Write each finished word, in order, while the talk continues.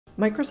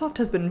Microsoft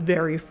has been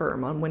very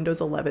firm on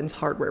Windows 11's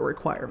hardware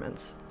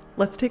requirements.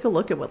 Let's take a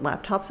look at what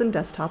laptops and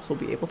desktops will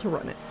be able to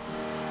run it.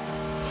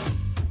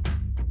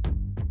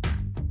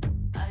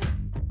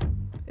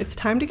 It's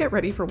time to get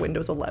ready for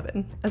Windows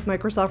 11, as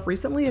Microsoft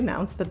recently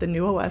announced that the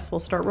new OS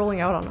will start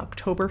rolling out on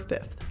October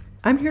 5th.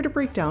 I'm here to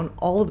break down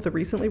all of the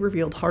recently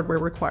revealed hardware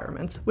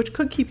requirements, which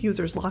could keep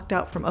users locked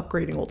out from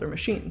upgrading older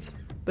machines.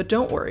 But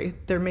don't worry,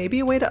 there may be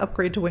a way to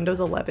upgrade to Windows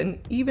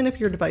 11 even if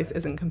your device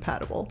isn't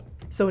compatible.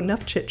 So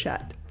enough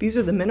chit-chat. These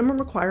are the minimum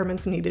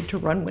requirements needed to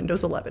run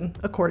Windows 11,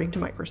 according to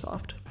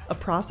Microsoft. A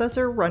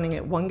processor running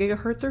at 1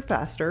 GHz or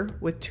faster,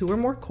 with 2 or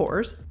more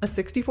cores, a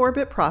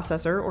 64-bit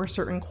processor or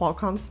certain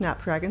Qualcomm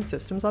Snapdragon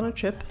systems on a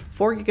chip,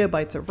 4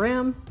 GB of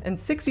RAM, and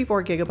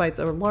 64 GB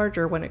or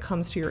larger when it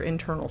comes to your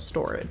internal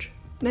storage.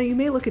 Now you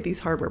may look at these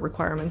hardware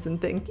requirements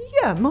and think,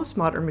 yeah, most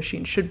modern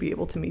machines should be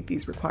able to meet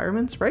these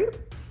requirements, right?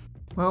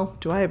 Well,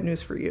 do I have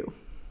news for you?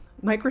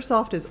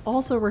 Microsoft is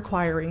also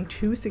requiring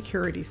 2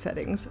 security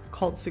settings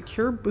called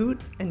Secure Boot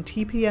and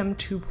TPM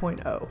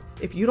 2.0.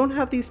 If you don't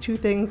have these 2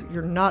 things,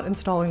 you're not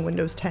installing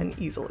Windows 10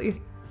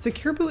 easily.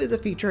 Secure Boot is a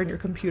feature in your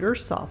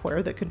computer's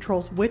software that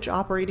controls which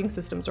operating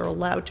systems are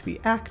allowed to be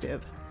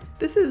active.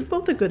 This is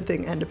both a good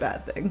thing and a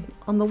bad thing.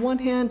 On the one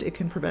hand, it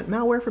can prevent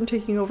malware from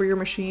taking over your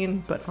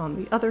machine, but on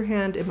the other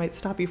hand, it might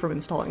stop you from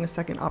installing a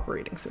second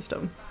operating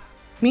system.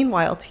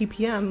 Meanwhile,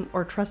 TPM,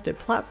 or Trusted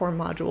Platform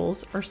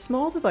Modules, are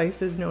small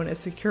devices known as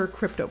secure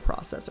crypto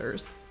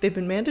processors. They've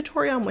been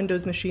mandatory on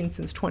Windows machines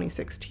since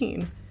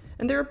 2016,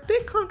 and they're a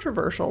bit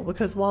controversial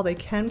because while they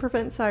can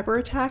prevent cyber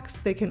attacks,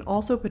 they can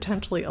also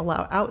potentially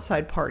allow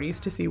outside parties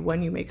to see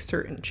when you make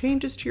certain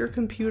changes to your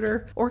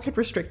computer, or can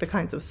restrict the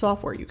kinds of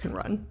software you can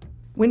run.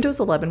 Windows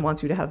 11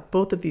 wants you to have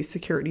both of these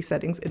security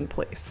settings in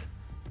place.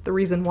 The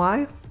reason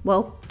why?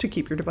 Well, to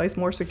keep your device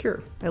more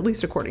secure, at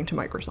least according to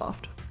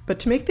Microsoft. But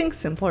to make things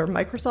simpler,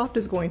 Microsoft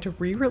is going to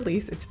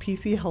re-release its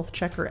PC Health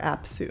Checker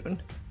app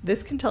soon.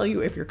 This can tell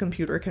you if your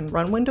computer can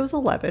run Windows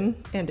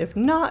 11, and if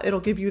not, it'll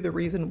give you the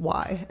reason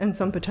why and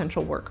some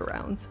potential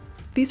workarounds.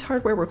 These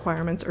hardware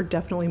requirements are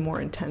definitely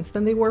more intense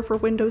than they were for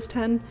Windows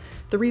 10,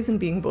 the reason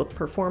being both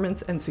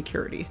performance and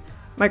security.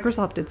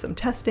 Microsoft did some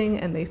testing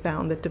and they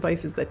found that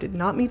devices that did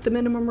not meet the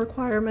minimum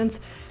requirements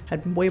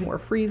had way more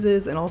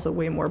freezes and also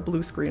way more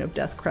blue screen of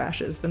death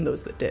crashes than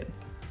those that did.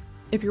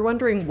 If you're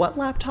wondering what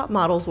laptop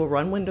models will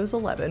run Windows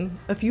 11,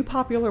 a few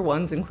popular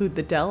ones include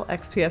the Dell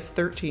XPS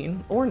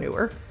 13 or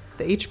newer,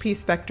 the HP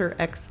Spectre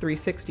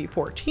X360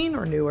 14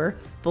 or newer,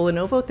 the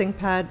Lenovo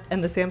ThinkPad,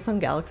 and the Samsung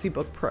Galaxy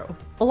Book Pro,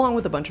 along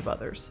with a bunch of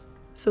others.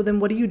 So then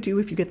what do you do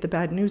if you get the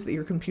bad news that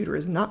your computer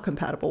is not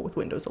compatible with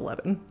Windows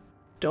 11?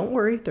 Don't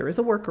worry, there is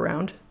a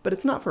workaround, but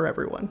it's not for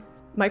everyone.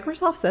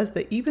 Microsoft says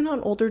that even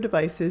on older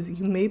devices,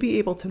 you may be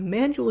able to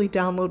manually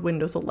download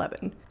Windows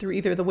 11 through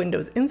either the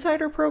Windows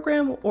Insider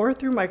program or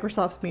through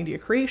Microsoft's media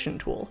creation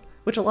tool,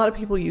 which a lot of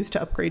people use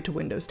to upgrade to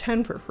Windows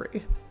 10 for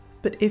free.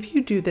 But if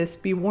you do this,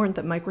 be warned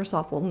that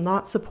Microsoft will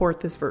not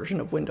support this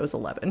version of Windows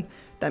 11.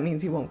 That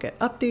means you won't get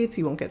updates,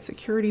 you won't get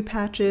security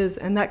patches,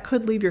 and that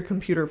could leave your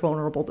computer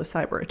vulnerable to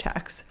cyber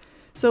attacks.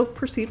 So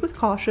proceed with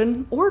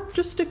caution, or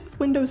just stick with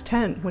Windows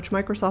 10, which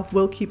Microsoft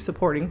will keep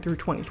supporting through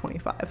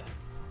 2025.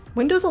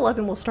 Windows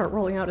 11 will start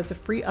rolling out as a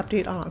free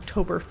update on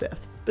October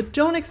 5th, but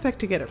don't expect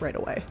to get it right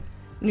away.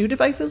 New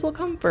devices will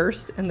come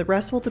first, and the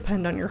rest will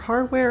depend on your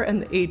hardware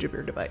and the age of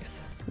your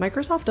device.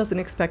 Microsoft doesn't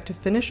expect to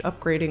finish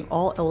upgrading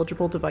all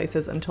eligible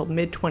devices until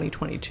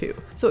mid-2022,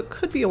 so it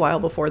could be a while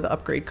before the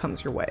upgrade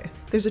comes your way.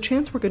 There's a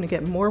chance we're going to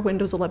get more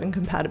Windows 11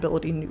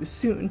 compatibility news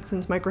soon,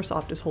 since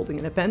Microsoft is holding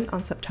an event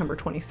on September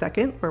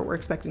 22nd, where we're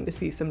expecting to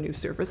see some new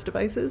Surface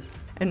devices.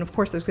 And of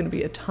course, there's going to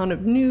be a ton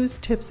of news,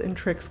 tips, and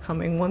tricks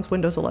coming once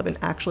Windows 11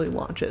 actually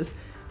launches,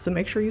 so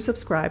make sure you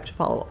subscribe to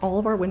follow all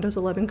of our Windows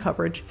 11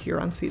 coverage here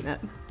on CNET.